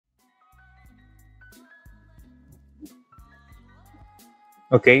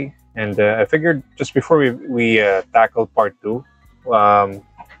Okay, and I figured just before we tackle part two, um,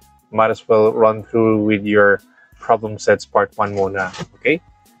 might as well run through with your problem sets part one muna. Okay,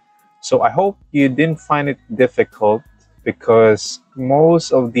 so I hope you didn't find it difficult because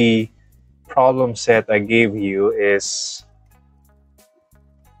most of the problem set I gave you is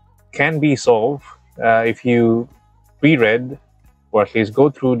can be solved if you reread or at least go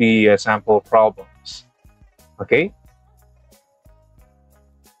through the sample problems. Okay,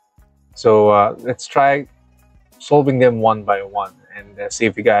 so let's try solving them one by one and see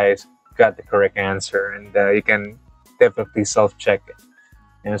if you guys got the correct answer. And you can definitely self-check it.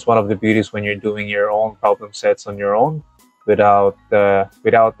 And it's one of the beauties when you're doing your own problem sets on your own without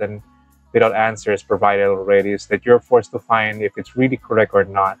answers provided already, is that you're forced to find if it's really correct or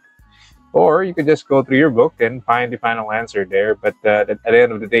not. Or you could just go through your book and find the final answer there. But at the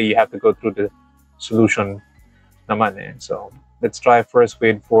end of the day, you have to go through the solution naman eh. So let's try first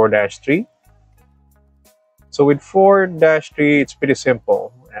with 4-3. So with 4-3, it's pretty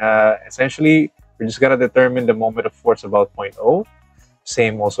simple. Essentially, we're just going to determine the moment of force about point O.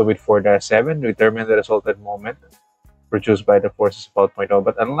 Same also with 4-7, determine the resultant moment produced by the forces about point O.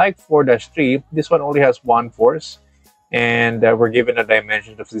 But unlike 4-3, this one only has one force, and we're given a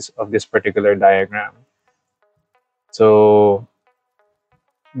dimension of this particular diagram. So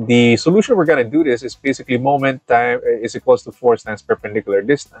the solution we're going to do this is basically moment time is equals to force times perpendicular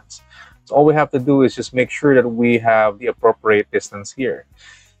distance. So all we have to do is just make sure that we have the appropriate distance here.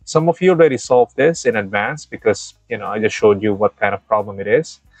 Some of you already solved this in advance because I just showed you what kind of problem it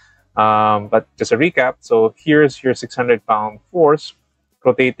is. But just a recap, so here's your 600-pound force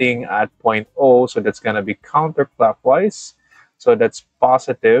rotating at point O, so that's going to be counterclockwise. So that's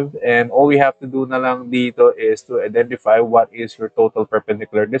positive, and all we have to do na lang dito is to identify what is your total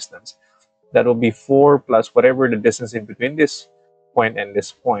perpendicular distance. That will be 4 plus whatever the distance in between this point and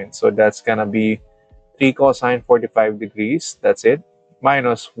this point. So that's going to be 3 cosine 45 degrees, that's it,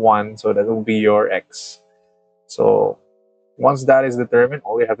 minus 1, so that will be your x. So once that is determined,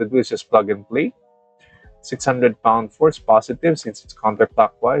 all you have to do is just plug and play. 600-pound force positive since it's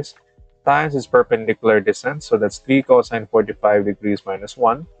counterclockwise times its perpendicular distance. So that's 3 cosine 45 degrees minus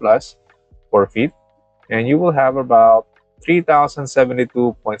 1 plus 4 feet. And you will have about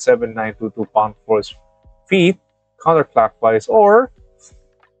 3,072.7922 pound force feet counterclockwise. Or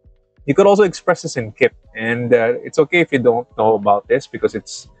you could also express this in kip. And it's okay if you don't know about this because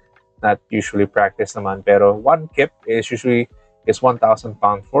it's not usually practiced naman. Pero 1 kip is usually 1,000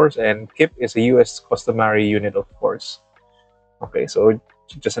 pound force, and kip is a US customary unit of force. Okay, so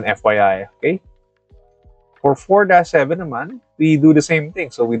just an FYI, okay? For 4-7 naman, we do the same thing.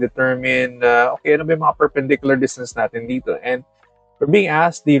 So we determine, okay, ano ba yung mga perpendicular distance natin dito? And we're being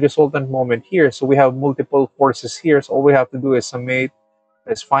asked the resultant moment here. So we have multiple forces here. So all we have to do is find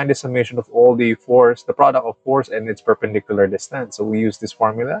the summation of all the force, the product of force and its perpendicular distance. So we use this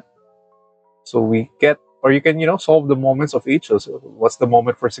formula. So we get, or you can, solve the moments of each. So what's the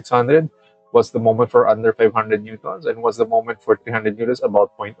moment for 600? What's the moment for under 500 newtons? And what's the moment for 300 newtons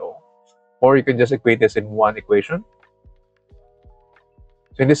about 0.0? Or you can just equate this in one equation.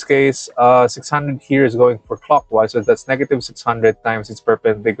 So in this case, 600 here is going for clockwise. So that's negative 600 times its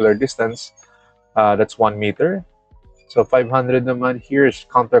perpendicular distance. That's 1 meter. So 500 naman here is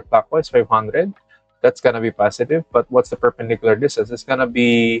counterclockwise, 500. That's going to be positive. But what's the perpendicular distance? It's going to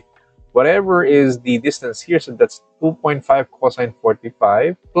be whatever is the distance here. So that's 2.5 cosine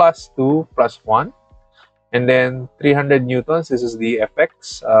 45 plus 2 plus 1. And then 300 newtons, this is the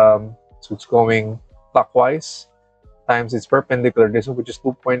fx. So it's going clockwise times its perpendicular distance, which is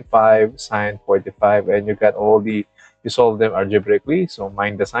 2.5 sine 45. And you got you solve them algebraically. So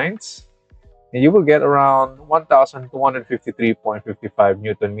mind the signs. And you will get around 1,253.55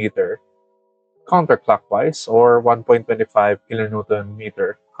 Newton meter counterclockwise, or 1.25 kilonewton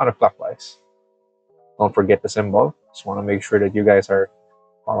meter counterclockwise. Don't forget the symbol. Just want to make sure that you guys are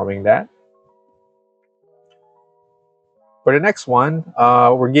following that. For the next one,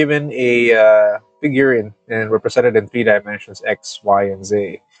 we're given a figure and represented in 3 dimensions, x, y, and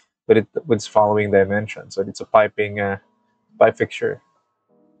z, with its following dimensions. So it's a pipe fixture.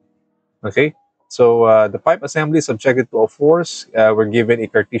 Okay, so the pipe assembly is subjected to a force. We're given a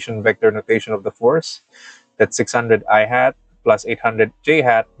Cartesian vector notation of the force. That's 600 I hat plus 800 j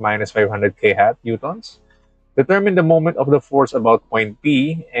hat minus 500 k hat newtons. Determine the moment of the force about point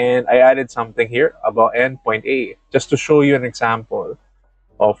P, and I added something here about endpoint A, just to show you an example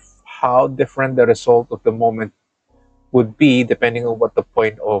of how different the result of the moment would be depending on what the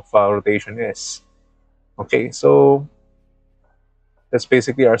point of rotation is. Okay, so that's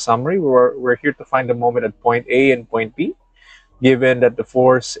basically our summary. We're here to find the moment at point A and point B. given that the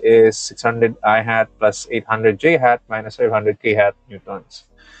force is 600 I hat plus 800 J hat minus 500 K hat newtons.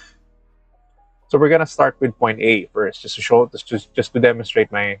 So we're gonna start with point A first, just to show, just to demonstrate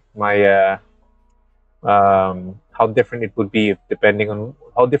how different it would be depending on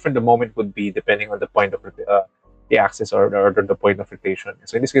how different the moment would be depending on the point of the axis, or the point of rotation.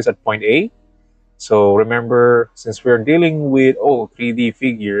 So in this case, at point A. So remember, since we're dealing with 3D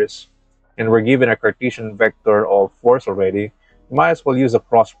figures and we're given a Cartesian vector of force already, we might as well use a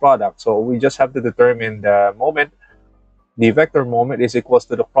cross product. So we just have to determine the moment. The vector moment is equals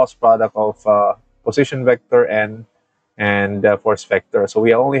to the cross product of position vector and force vector. So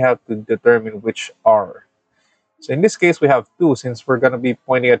we only have to determine which are. So in this case, we have two, since we're going to be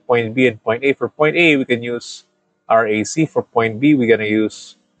pointing at point B and point A. For point A, we can use RAC. For point B, we're going to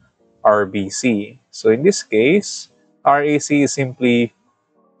use RBC. So in this case, RAC is simply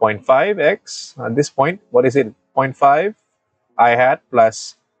 0.5x. At this point, what is it? 0.5 I hat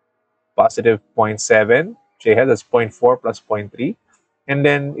plus positive 0.7 J hat. That's 0.4 plus 0.3. And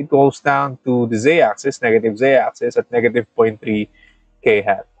then it goes down to the z-axis, negative z-axis at negative 0.3 K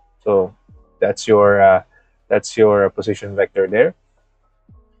hat. So that's your position vector there.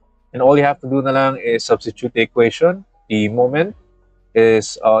 And all you have to do na lang is substitute the equation. The moment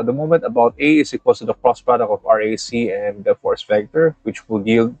is the moment about A is equal to the cross product of RAC and the force vector, which will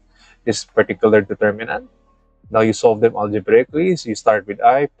yield this particular determinant. Now you solve them algebraically. So you start with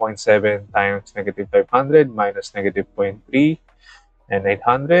I, 0.7 times negative 500 minus negative 0.3 and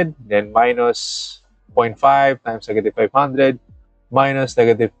 800, then minus 0.5 times negative 500 minus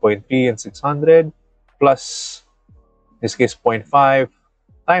negative 0.3 and 600, plus, in this case, 0.5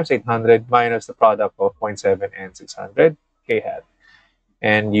 times 800 minus the product of 0.7 and 600 K hat.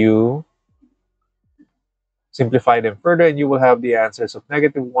 And you simplify them further, and you will have the answers of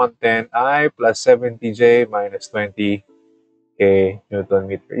negative 110 I plus 70 J minus 20 K Newton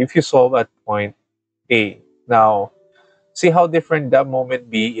meter if you solve at point A. Now, see how different that moment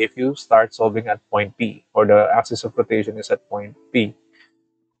be if you start solving at point P, or the axis of rotation is at point P.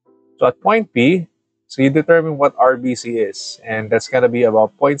 So at point P, so you determine what RBC is, and that's going to be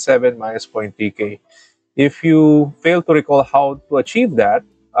about 0.7 minus 0.3 K. If you fail to recall how to achieve that,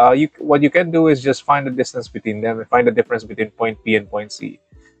 what you can do is just find the distance between them and find the difference between point P and point C.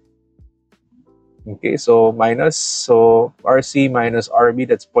 Okay, so RC minus RB,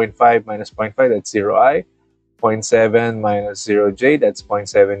 that's 0.5 minus 0.5, that's 0I. 0.7 minus 0J, that's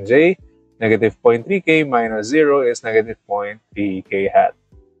 0.7J. Negative 0.3K minus 0 is negative 0.3K hat.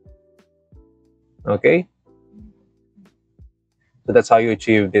 Okay? So that's how you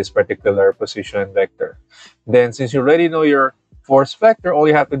achieve this particular position vector. Then, since you already know your force vector, all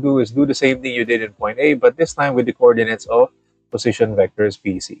you have to do is do the same thing you did in point A, but this time with the coordinates of position vectors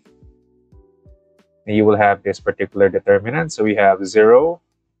BC. And you will have this particular determinant. So we have 0,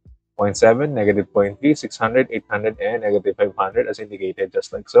 0.7, negative 0.3, 600, 800, and negative 500 as indicated,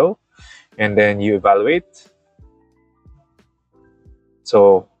 just like so. And then you evaluate.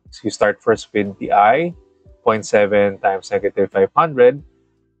 So you start first with the I, 0.7 times negative 500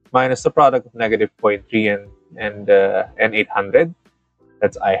 minus the product of negative 0.3 and 800.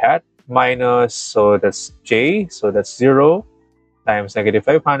 That's I hat. Minus, so that's J, so that's 0 times negative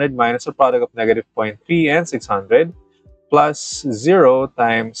 500 minus the product of negative 0.3 and 600 plus 0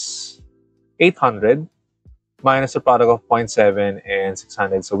 times 800 minus the product of 0.7 and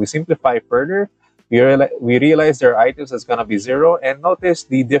 600. So we simplify further. We realize there are items that's going to be 0, and notice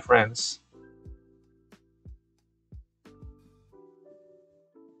the difference.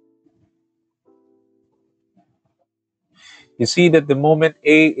 You see that the moment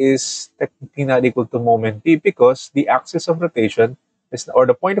A is technically not equal to moment B because the axis of rotation is, or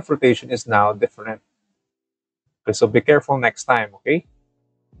the point of rotation is now different. Okay, so be careful next time, okay?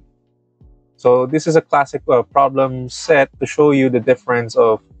 So this is a classic problem set to show you the difference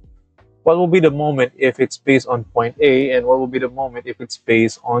of what will be the moment if it's based on point A and what will be the moment if it's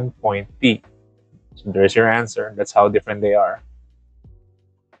based on point B. So there's your answer. That's how different they are.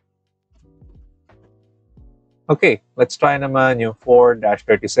 Okay, let's try naman yung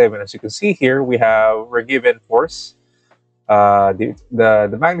 4-37. As you can see here, we're given force.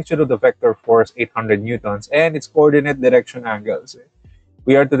 The magnitude of the vector force 800 newtons and its coordinate direction angles.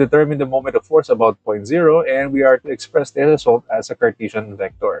 We are to determine the moment of force about 0, and we are to express the result as a Cartesian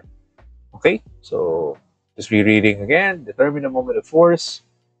vector. Okay, so just rereading again. Determine the moment of force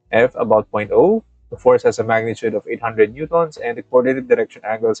F about 0. The force has a magnitude of 800 newtons and the coordinate direction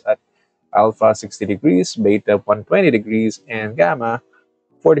angles at alpha 60 degrees, beta 120 degrees, and gamma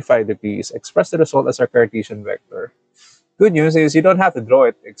 45 degrees. Express the result as a Cartesian vector. Good news is you don't have to draw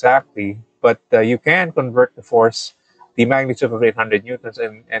it exactly, but you can convert the force the magnitude of 800 newtons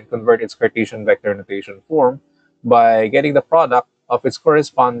and convert its Cartesian vector notation form by getting the product of its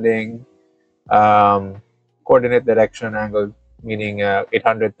corresponding coordinate direction angle, meaning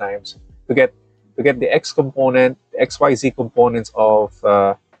 800 times, to get the x component, xyz components of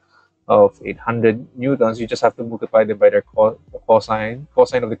 800 newtons. You just have to multiply them by their cosine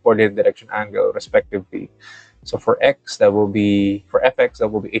of the coordinate direction angle, respectively. So for x, that will be, for fx, that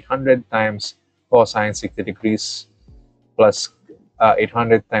will be 800 times cosine 60 degrees plus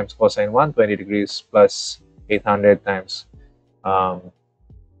 800 times cosine 120 degrees plus 800 times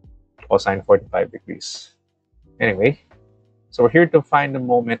cosine 45 degrees. Anyway, so we're here to find the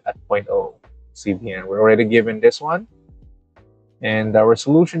moment at point O, CBN. We're already given this one. And our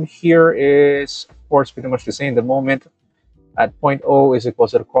solution here is, of course, pretty much the same. The moment at point O is equal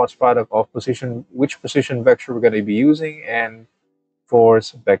to the cross product of which position vector we're going to be using and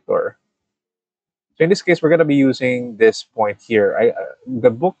force vector. So in this case, we're going to be using this point here. The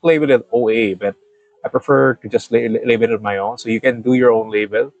book labeled it OA, but I prefer to just label it on my own. So you can do your own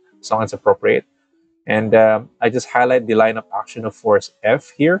label as long as it's appropriate. And I just highlight the line of action of force F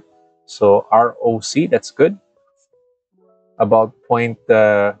here. So ROC, that's good. About point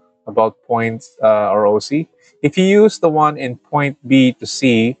ROC. If you use the one in point B to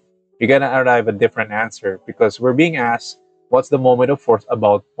C, you're gonna arrive at a different answer because we're being asked what's the moment of force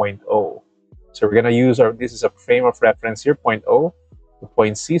about point O. So we're gonna use this is a frame of reference here, point O to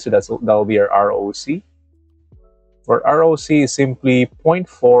point C. So that'll be our ROC. Where ROC is simply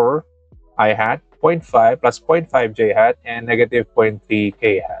 0.4 I hat, 0.5 plus 0.5 J hat, and negative 0.3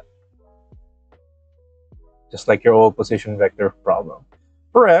 K hat. Just like your old position vector problem.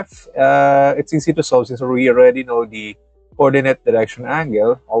 For F, it's easy to solve since we already know the coordinate direction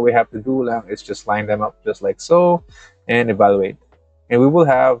angle. All we have to do is just line them up just like so and evaluate. And we will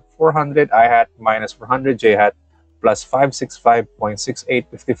have 400 I hat minus 400 J hat plus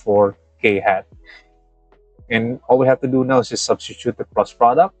 565.6854 K hat. And all we have to do now is just substitute the cross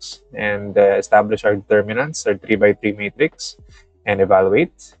products and establish our determinants, our 3x3 matrix, and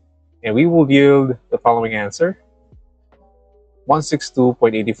evaluate. And we will yield the following answer: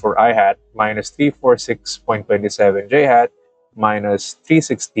 162.84 I hat minus 346.27 J hat minus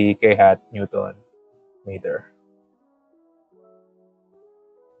 360 K hat Newton meter.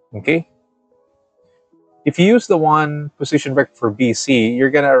 Okay. If you use the one position vector for BC, you're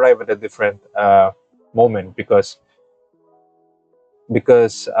gonna arrive at a different moment because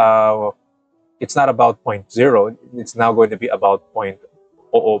it's not about point 0. It's now going to be about point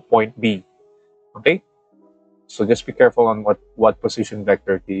B. Okay, so just be careful on what position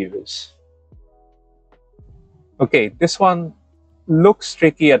vector to use. Okay, this one looks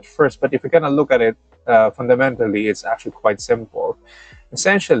tricky at first, but if you're gonna look at it fundamentally, it's actually quite simple.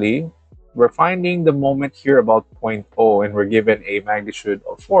 Essentially, we're finding the moment here about point O, and we're given a magnitude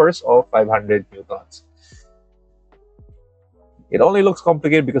of force of 500 newtons. It only looks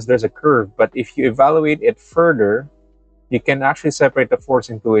complicated because there's a curve, but if you evaluate it further, you can actually separate the force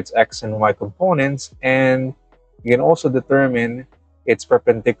into its x and y components, and you can also determine its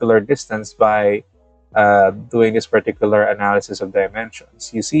perpendicular distance by doing this particular analysis of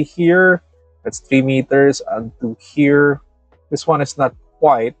dimensions. You see here, that's 3 meters, and to here, this one is not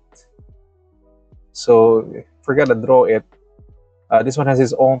quite. So if we're gonna draw it, this one has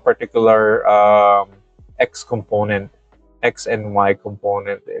its own particular x component, x and y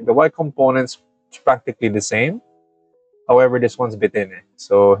component. The y component's practically the same. However, this one's bitten.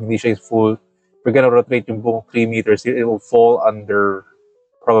 So hindi siya full. We're gonna rotate yung buong 3 meters. It will fall under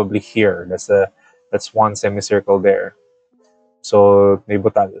probably here. That's one semicircle there. So may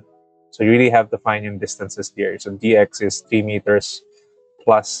butal. So you really have to find yung distances here. So dx is 3 meters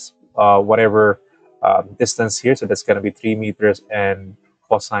plus whatever distance here. So that's gonna be 3 meters and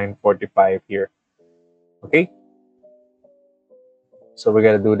cosine 45 here. Okay. So we're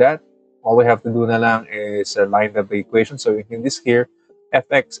gonna do that. All we have to do na lang is line up the equation. So in this here,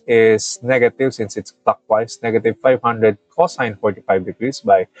 fx is negative since it's clockwise, negative 500 cosine 45 degrees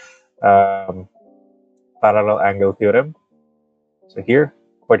by parallel angle theorem. So here,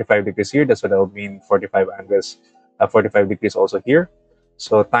 45 degrees here, that's what that would mean 45 degrees also here.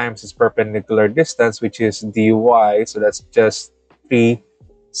 So times its perpendicular distance, which is dy, so that's just 3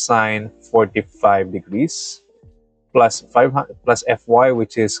 sine 45 degrees plus 500 plus fy,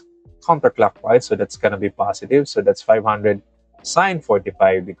 which is counterclockwise, so that's gonna be positive. So that's 500 sine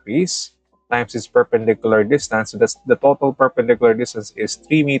 45 degrees times its perpendicular distance. So that's the total perpendicular distance is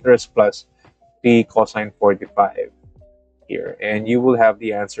 3 meters plus 3 cosine 45 here, and you will have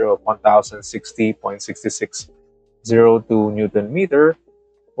the answer of 1060.6602 Newton meter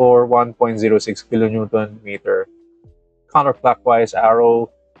or 1.06 kilonewton meter counterclockwise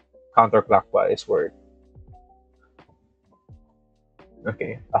arrow, counterclockwise word.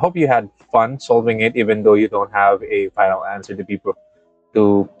 Okay. I hope you had fun solving it, even though you don't have a final answer to people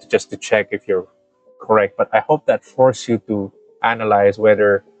to just to check if you're correct. But I hope that forced you to analyze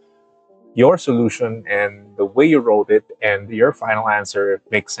whether your solution and the way you wrote it and your final answer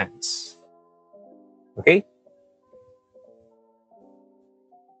makes sense. Okay.